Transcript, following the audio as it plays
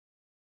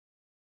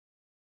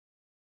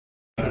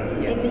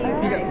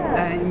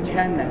in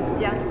China.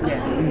 Yeah.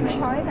 Yeah.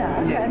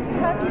 China. Okay. Yeah. So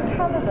how do you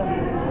colour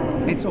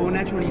them? It's all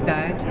naturally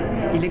dyed,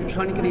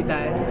 electronically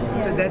dyed.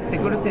 So that's the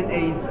good thing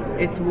is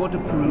it's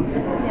waterproof,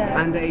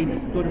 and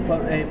it's good for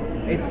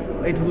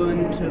it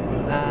won't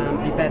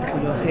be bad for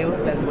your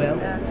health as well.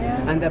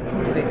 And I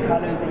put the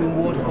colors in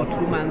water for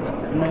 2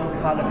 months, no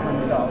color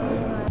comes off.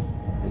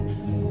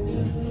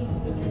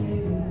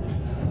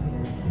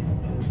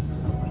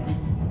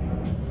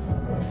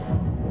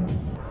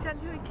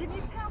 Jianhui, can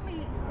you tell me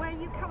where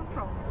you come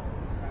from?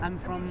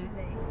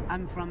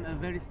 I'm from a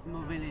very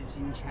small village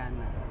in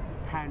China,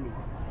 tiny.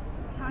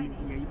 Tiny.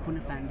 Yeah, you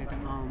couldn't find it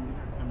on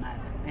a map,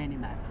 any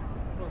map.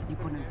 You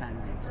couldn't find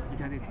it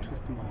because it's too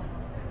small.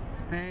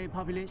 The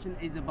population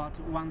is about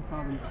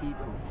 1,000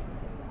 people.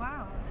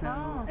 Wow.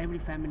 So every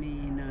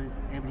family knows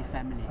every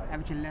family.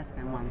 Actually, less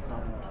than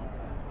 1,000 people.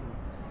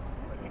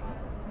 Okay.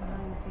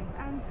 Amazing.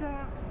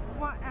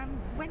 And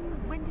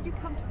when did you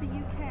come to the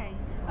UK?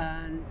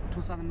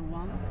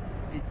 2001.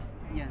 It's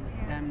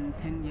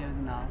 10 years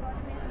now.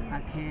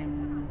 I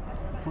came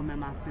for my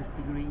master's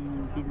degree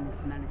in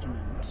business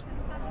management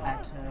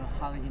at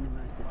Harvard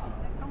University.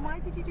 And why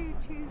did you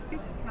choose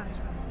business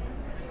management?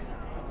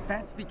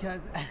 That's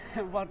because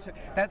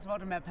that's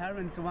what my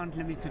parents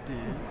wanted me to do.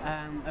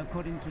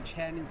 According to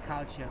Chinese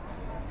culture,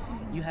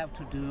 you have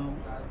to do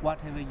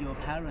whatever your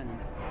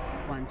parents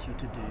want you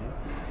to do.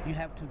 You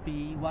have to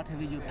be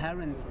whatever your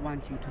parents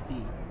want you to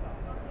be.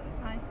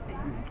 I see.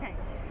 Okay.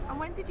 And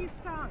when did you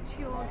start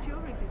your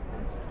jewellery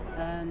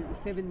business?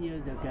 7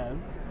 years ago.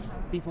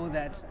 Before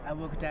that, I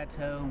worked at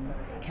a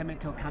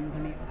chemical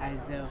company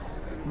as a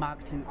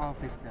marketing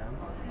officer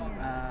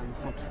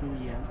for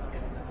 2 years.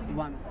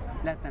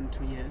 Less than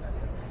 2 years.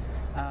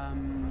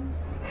 And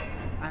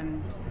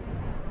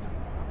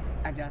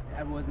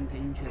I wasn't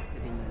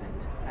interested in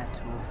it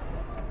at all.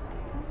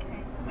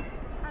 Okay.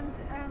 And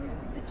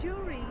the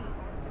jewellery,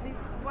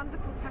 these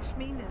wonderful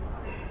pashminas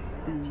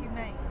that you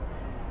make,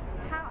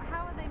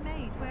 how are they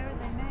made? Where are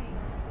they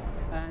made?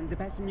 And the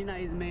pashmina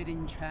is made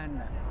in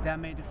China. They are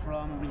made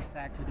from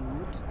recycled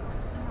wood.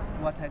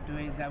 What I do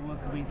is I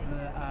work with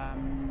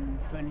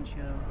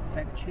furniture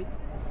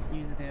factories,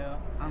 use their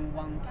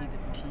unwanted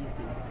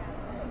pieces.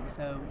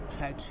 So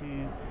try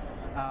to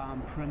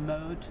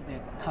promote the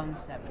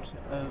concept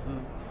of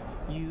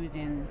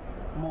using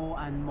more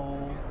and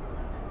more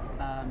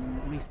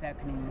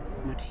recycling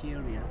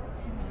material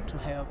to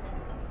help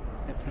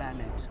the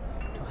planet,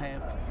 to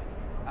help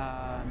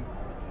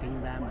the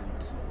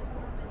environment.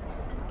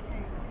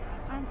 Okay.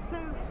 And so,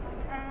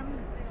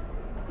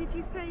 did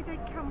you say they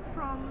come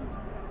from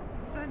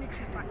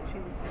furniture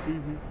factories?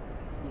 Mm-hmm.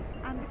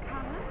 And the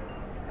colour?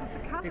 Because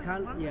the colours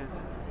are wonderful. Yeah.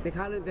 The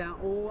color, they are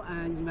all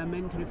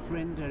environmentally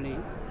friendly,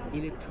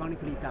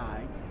 electronically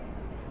dyed.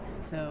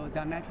 So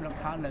the natural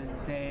colors,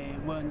 they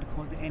won't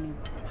cause any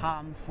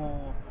harm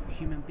for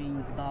human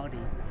beings'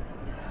 body.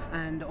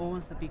 And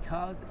also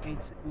because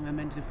it's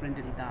environmentally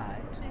friendly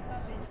dyed,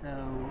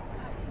 so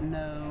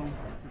no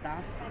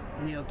stuff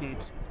will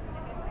get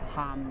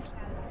harmed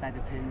by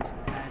the paint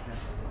either.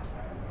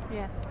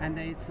 Yes. And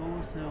it's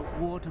also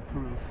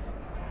waterproof.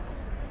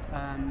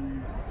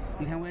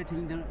 You can wear it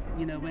in the,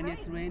 when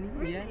it's raining.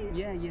 Really?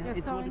 Yeah.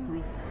 It's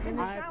waterproof. In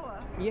the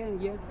shower? Yeah.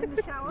 In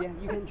the shower? Yeah,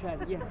 you can try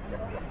it. Yeah,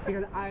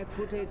 because I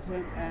put it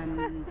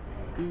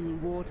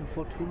in water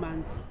for 2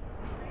 months,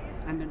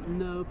 and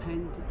no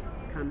paint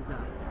comes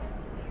off.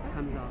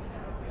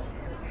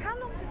 How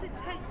long does it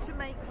take to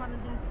make one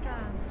of these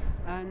strands?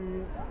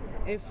 And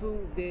if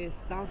the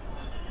stuff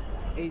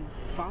is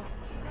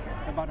fast,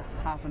 about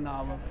half an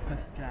hour per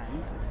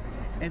strand.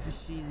 If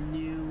she's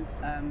new,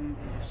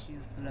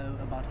 she's slow,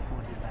 about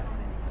 45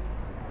 minutes.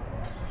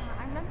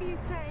 I remember you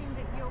saying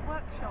that your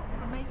workshop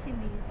for making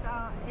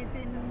these is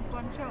in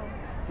Guangzhou.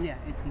 Yeah,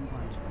 it's in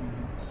Guangzhou.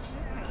 Mm-hmm.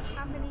 Okay.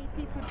 How many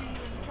people do you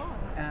employ?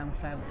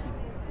 5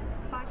 people.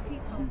 5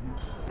 people.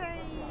 Mm-hmm.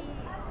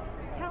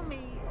 They tell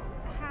me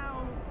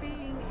how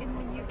being in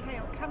the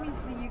UK or coming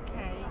to the UK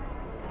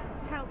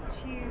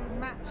helped you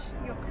match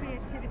your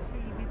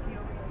creativity with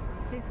your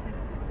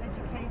business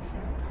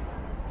education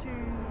to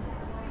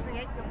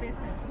create your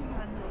business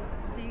and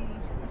be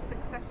as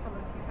successful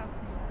as you have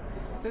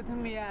been.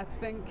 Certainly, I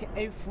think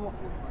if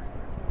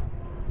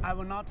I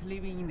were not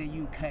living in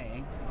the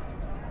UK,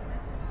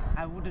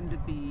 I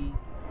wouldn't be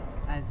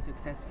as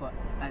successful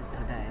as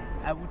today.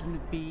 I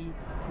wouldn't be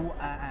who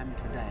I am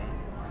today.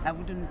 I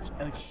wouldn't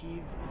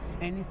achieve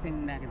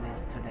anything like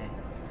this today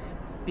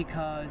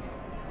because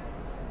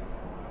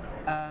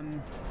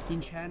in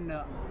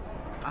China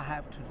I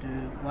have to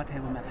do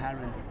whatever my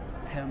parents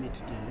tell me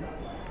to do,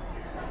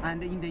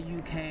 and in the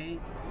UK,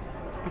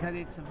 because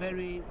it's a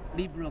very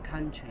liberal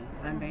country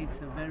and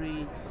it's a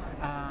very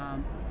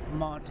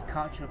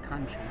multicultural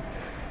country,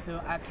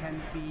 so I can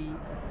be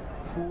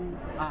who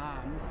I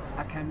am,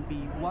 I can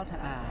be what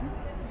I am,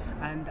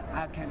 and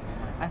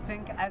I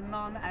think as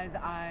long as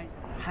I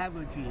have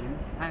a dream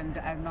and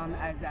as long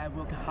as I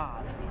work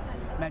hard,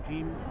 my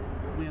dream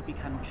will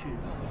become true.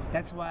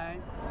 That's why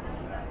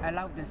I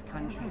love this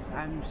country.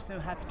 I'm so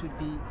happy to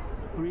be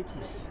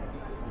British,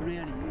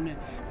 really.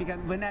 Because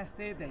when I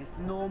say this,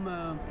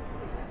 normal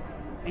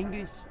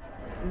English,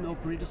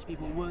 British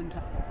people won't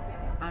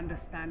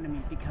understand me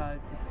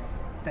because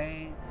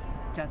they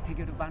just take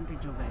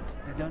advantage of it.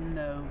 They don't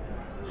know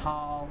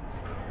how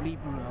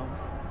liberal,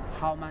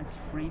 how much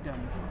freedom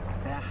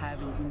they are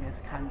having in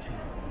this country.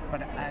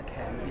 But I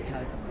can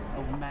because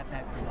of my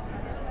background.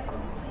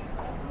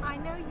 I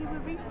know you were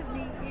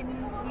recently in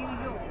New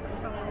York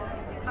for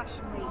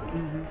Fashion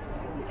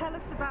Week. Tell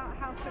us about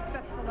how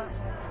successful that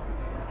was.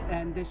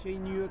 And the show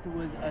in New York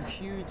was a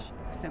huge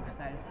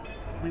success.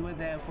 We were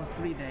there for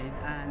 3 days,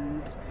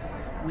 and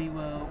we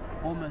were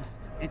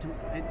almost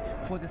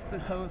for the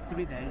whole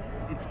 3 days.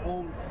 It's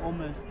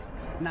almost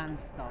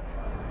non-stop,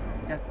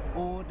 just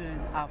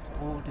orders after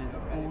orders,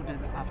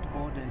 orders after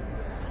orders,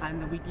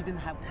 and we didn't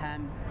have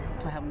time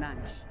to have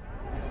lunch.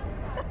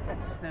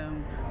 So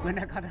when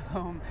I got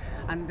home,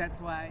 and that's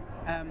why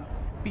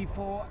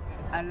before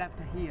I left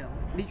here,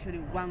 literally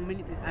 1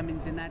 minute,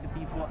 the night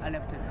before I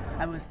left,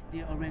 I was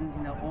still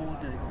arranging the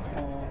orders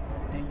for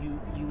the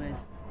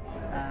US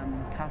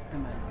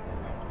customers,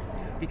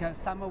 because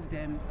some of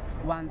them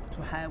want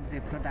to have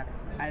the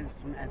products as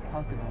soon as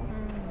possible.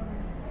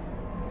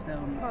 So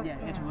yeah,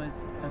 it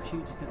was a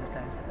huge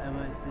success. I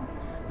was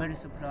very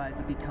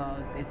surprised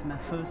because it's my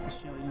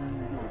first show in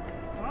New York.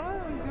 Oh,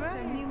 great. It's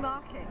a new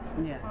market.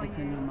 Yeah, it's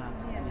a new market.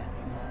 Yes.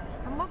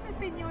 Yeah. And what has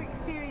been your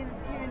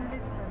experience here in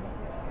Lisbon?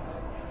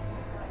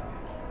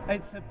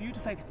 It's a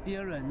beautiful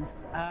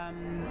experience.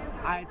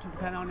 To be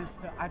quite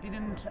honest, I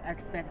didn't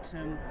expect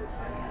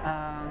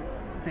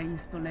the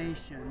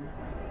installation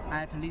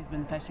at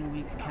Lisbon Fashion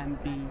Week can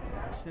be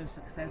so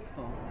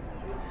successful.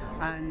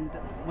 And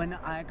when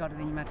I got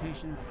the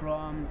invitation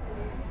from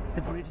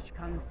the British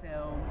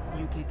Council,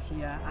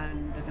 UKTI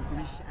and the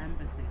British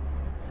Embassy,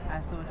 I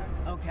thought,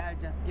 okay, I'll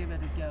just give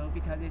it a go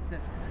because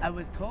I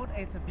was told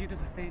it's a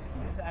beautiful city,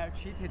 so I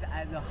treat it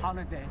as a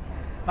holiday.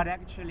 But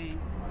actually,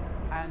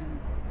 I'm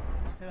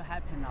so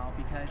happy now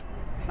because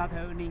not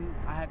only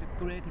I had a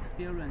great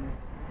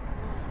experience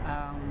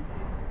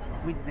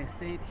with the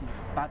city,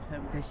 but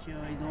the show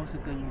is also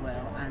going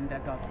well, and I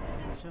got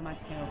so much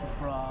help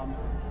from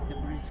the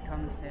British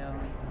Council,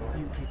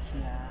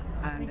 UKTI,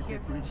 and the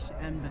British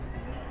Embassy.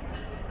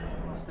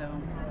 So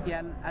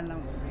yeah,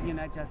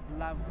 I just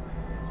love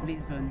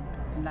Lisbon,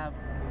 love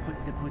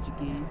the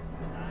Portuguese.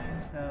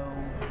 So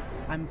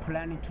I'm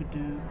planning to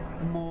do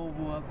more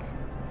work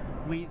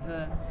with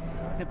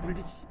the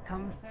British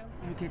Council,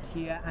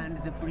 UKTI, and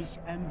the British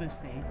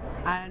Embassy,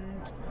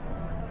 and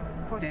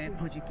the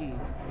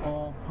Portuguese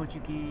or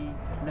Portuguese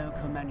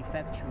local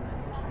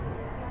manufacturers.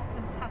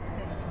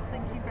 Fantastic.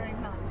 Thank you very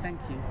much. Thank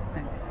you.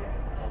 Thanks.